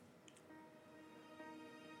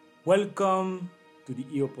Welcome to the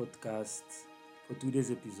EO podcast for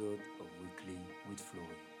today's episode of Weekly with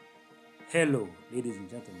Florian. Hello, ladies and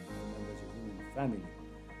gentlemen, members of the human family.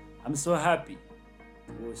 I'm so happy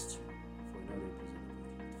to host you for another episode of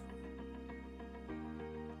Weekly with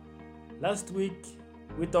Florian. Last week,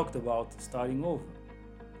 we talked about starting over.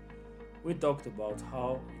 We talked about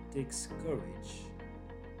how it takes courage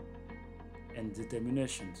and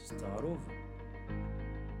determination to start over,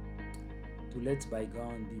 to let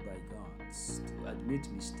bygone be bygones, to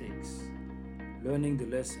admit mistakes, learning the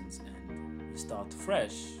lessons, and start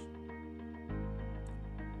fresh.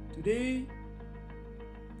 Today,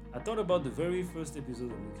 I thought about the very first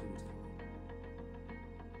episode of Weekly with Florian.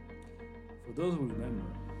 For those who remember,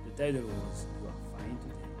 the title was You Are Fine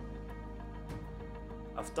Today.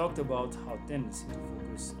 I've talked about how tendency to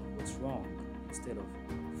focus on what's wrong instead of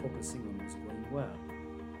focusing on what's going well,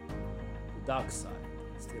 the dark side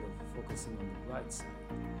instead of focusing on the bright side.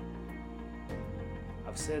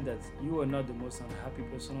 I've said that you are not the most unhappy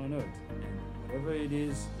person on earth, and whatever it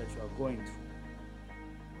is that you are going through,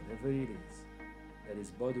 whatever it is that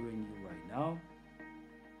is bothering you right now,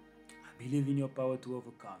 I believe in your power to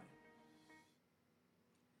overcome it.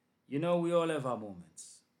 You know, we all have our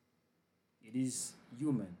moments. It is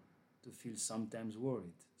human to feel sometimes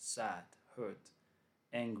worried, sad, hurt,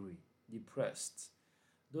 angry, depressed.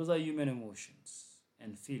 Those are human emotions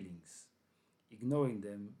and feelings. Ignoring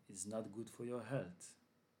them is not good for your health.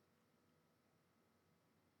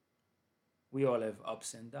 We all have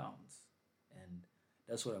ups and downs, and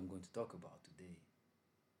that's what I'm going to talk about today.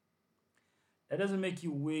 That doesn't make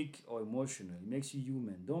you weak or emotional, it makes you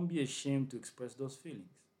human. Don't be ashamed to express those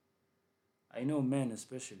feelings. I know men,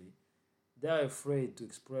 especially, they are afraid to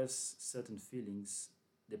express certain feelings.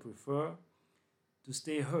 They prefer to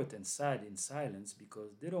stay hurt and sad in silence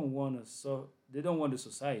because they don't want the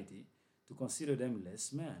society to consider them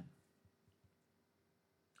less man.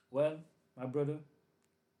 Well, my brother,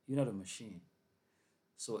 you're not a machine.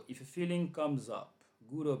 So if a feeling comes up,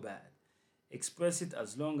 good or bad, express it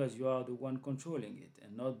as long as you are the one controlling it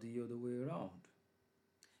and not the other way around.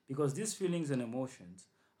 Because these feelings and emotions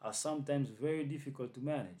are sometimes very difficult to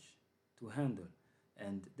manage, to handle,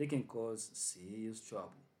 and they can cause serious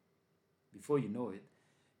trouble. Before you know it,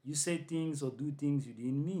 you say things or do things you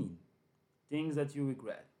didn't mean, things that you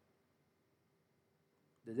regret.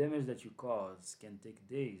 The damage that you cause can take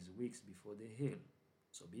days, weeks before they heal,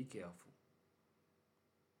 so be careful.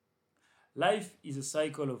 Life is a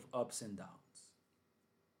cycle of ups and downs.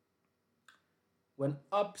 When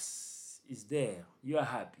ups is there, you are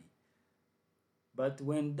happy. But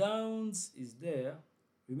when downs is there,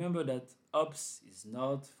 remember that ups is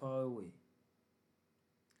not far away.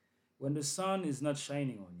 When the sun is not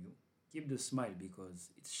shining on you, keep the smile because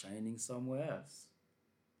it's shining somewhere else.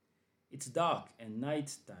 It's dark and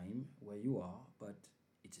night time where you are, but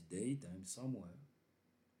it's daytime somewhere.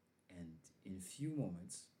 And in few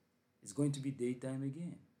moments, it's going to be daytime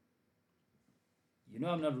again. You know,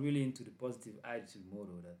 I'm not really into the positive attitude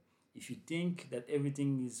motto that if you think that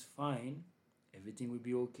everything is fine, everything will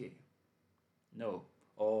be okay. No.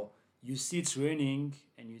 Or you see it's raining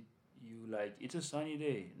and you like it's a sunny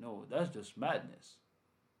day. No, that's just madness.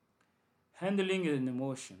 Handling an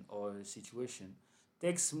emotion or a situation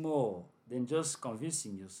takes more than just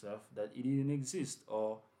convincing yourself that it didn't exist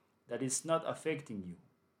or that it's not affecting you.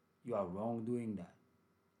 You are wrong doing that.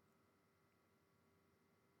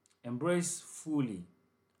 Embrace fully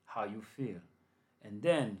how you feel. And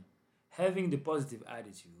then having the positive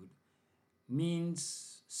attitude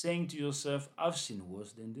means saying to yourself, I've seen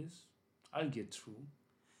worse than this. I'll get through.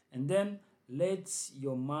 And then let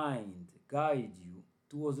your mind guide you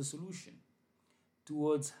towards the solution,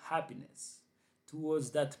 towards happiness, towards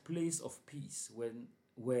that place of peace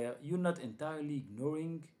where you're not entirely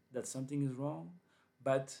ignoring that something is wrong,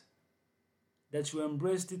 but that you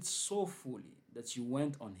embraced it so fully that you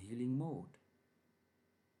went on healing mode.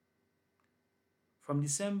 From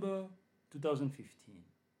December 2015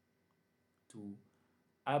 to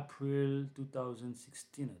April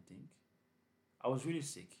 2016, I think, I was really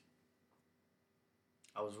sick.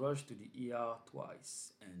 I was rushed to the ER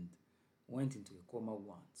twice and went into a coma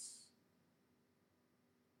once.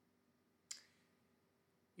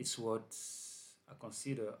 It's what I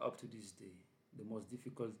consider up to this day the most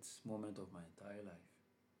difficult moment of my entire life.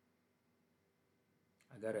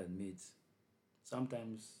 I gotta admit,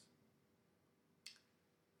 sometimes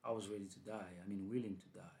I was ready to die, willing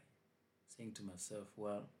to die, saying to myself,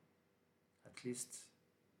 well, at least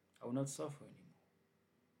I will not suffer anymore.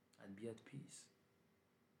 I'd be at peace.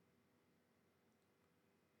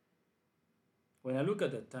 When I look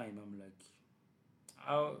at that time, I'm like,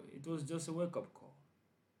 it was just a wake up call.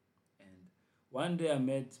 One day I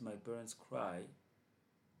made my parents cry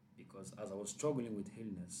because as I was struggling with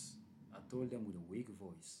illness, I told them with a weak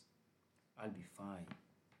voice, I'll be fine.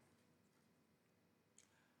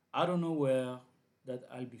 I don't know where that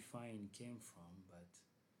I'll be fine came from, but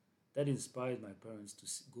that inspired my parents to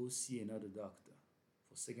go see another doctor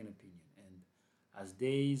for second opinion. And as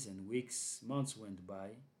days and weeks, months went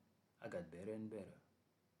by, I got better and better.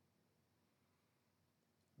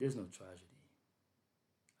 There's no tragedy.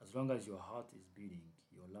 As long as your heart is beating,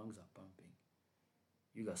 your lungs are pumping,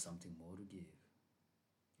 you got something more to give.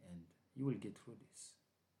 And you will get through this.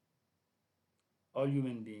 All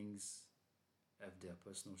human beings have their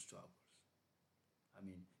personal struggles. I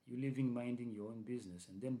mean, you living minding your own business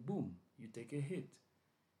and then boom, you take a hit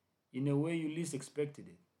in a way you least expected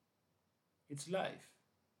it. It's life.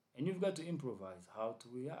 And you've got to improvise how to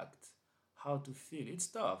react, how to feel. It's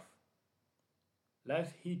tough.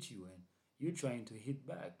 Life hits you and you're trying to hit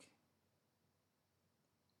back.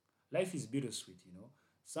 Life is bittersweet.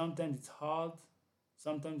 Sometimes it's hard,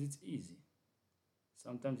 sometimes it's easy.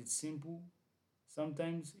 Sometimes it's simple,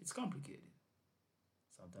 sometimes it's complicated.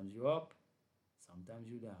 Sometimes you're up, sometimes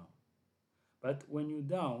you're down. But when you're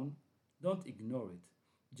down, don't ignore it.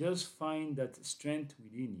 Just find that strength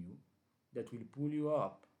within you that will pull you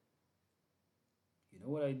up. You know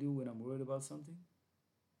what I do when I'm worried about something?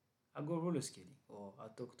 I go roller skating or I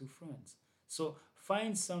talk to friends. So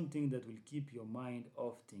find something that will keep your mind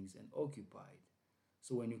off things and occupied.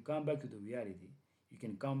 So when you come back to the reality, you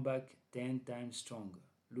can come back 10 times stronger,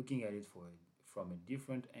 looking at it from a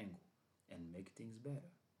different angle and make things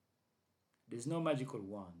better. There's no magical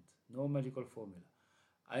wand, no magical formula.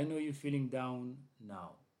 I know you're feeling down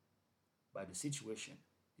now, but the situation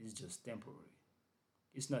is just temporary.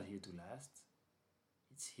 It's not here to last,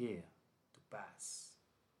 it's here to pass.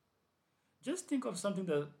 Just think of something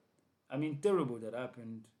terrible that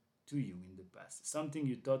happened to you in the past. Something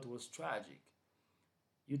you thought was tragic.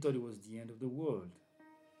 You thought it was the end of the world.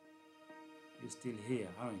 You're still here,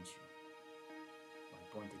 aren't you?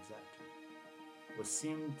 My point exactly. What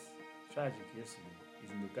seemed tragic yesterday is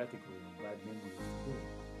in the category of bad memories today.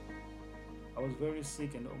 I was very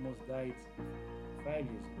sick and almost died 5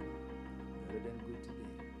 years ago. Better than good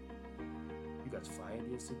today. You got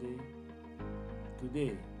fired yesterday.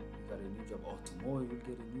 Today, you got a new job. Or tomorrow, you'll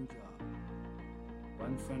get a new job.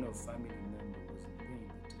 One friend or family member was in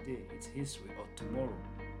pain, but today it's history. Or tomorrow,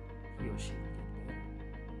 he or she will get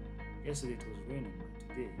better. Yesterday it was raining, but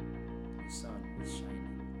today the sun is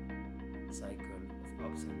shining. Cycle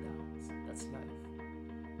of ups and downs. That's life.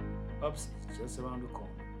 Ups is just around the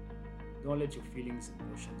corner. Don't let your feelings and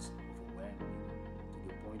emotions overwhelm you to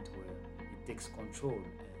the point where it takes control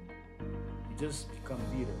and you just become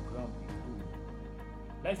bitter, grumpy, gloomy.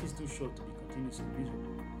 Life is too short to be continuously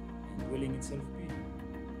miserable and dwelling in self-pity.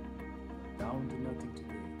 Down to nothing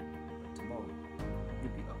today, but tomorrow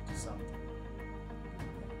you'll be up to something.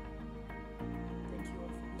 Thank you all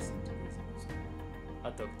for listening to this episode.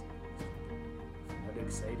 I'll talk to you next week for another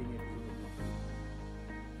exciting episode.